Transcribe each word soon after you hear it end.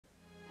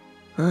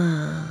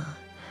I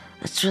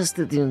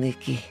trusted you,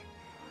 Nikki.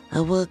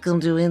 I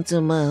welcomed you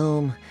into my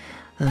home.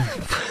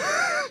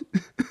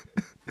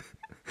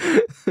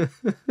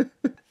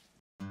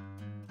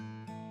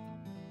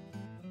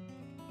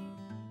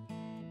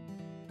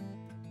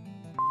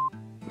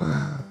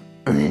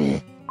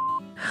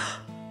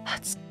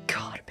 That's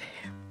gotta be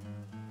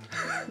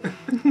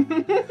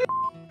him.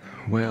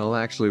 Well,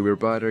 actually, we're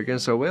brother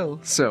against our will,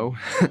 so...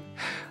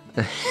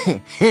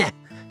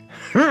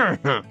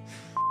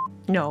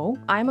 No,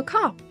 I'm a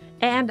cop.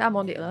 And I'm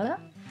on the other.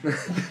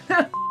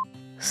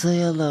 Say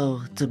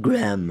hello to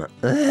Grandma.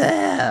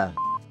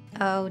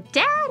 Oh,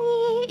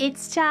 Daddy,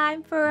 it's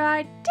time for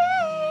our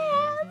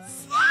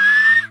dance.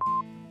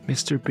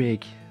 Mr.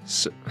 Big,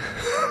 so...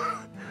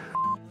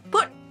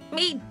 Put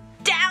me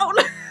down.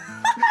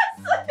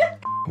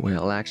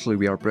 Well, actually,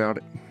 we are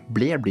brother...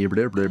 Blah, blah,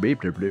 blah, blah, blah,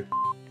 blah, blah.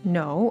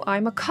 No,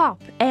 I'm a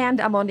cop. And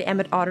I'm on the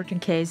Emmett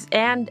Otterton case.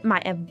 And my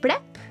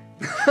blep.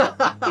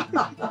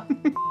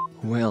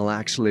 Well,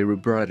 actually, we're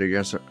brother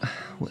against our...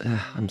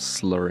 I'm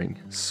slurring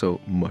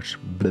so much.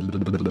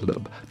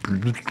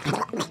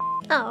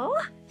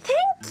 Oh,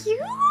 thank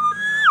you.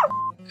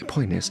 The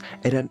point is,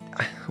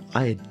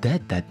 I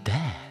did that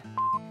there.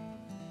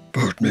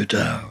 Put me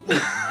down.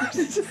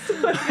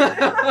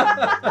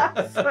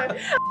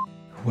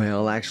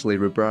 Well, actually,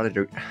 we're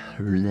brother...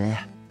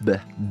 Blah,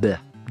 blah, blah,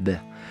 blah.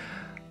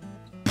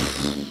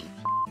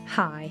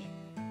 Hi.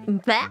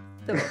 Blep.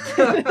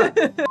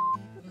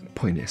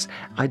 Point is,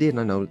 I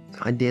didn't know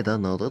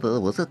that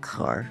it was a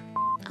car.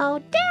 Oh,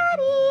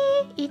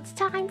 Daddy, it's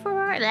time for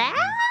our...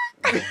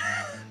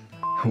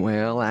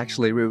 Well,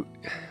 actually,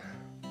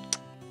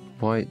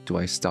 why do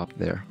I stop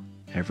there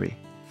every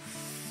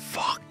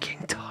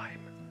fucking time?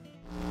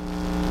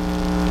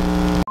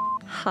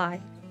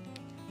 Hi.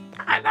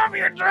 I love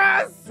your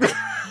dress!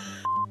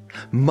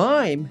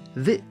 Mime?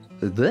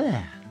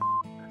 There.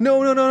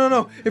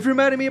 No. If you're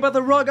mad at me about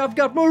the rug, I've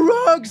got more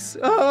rugs!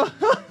 Oh,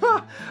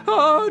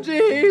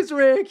 jeez,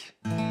 Rick.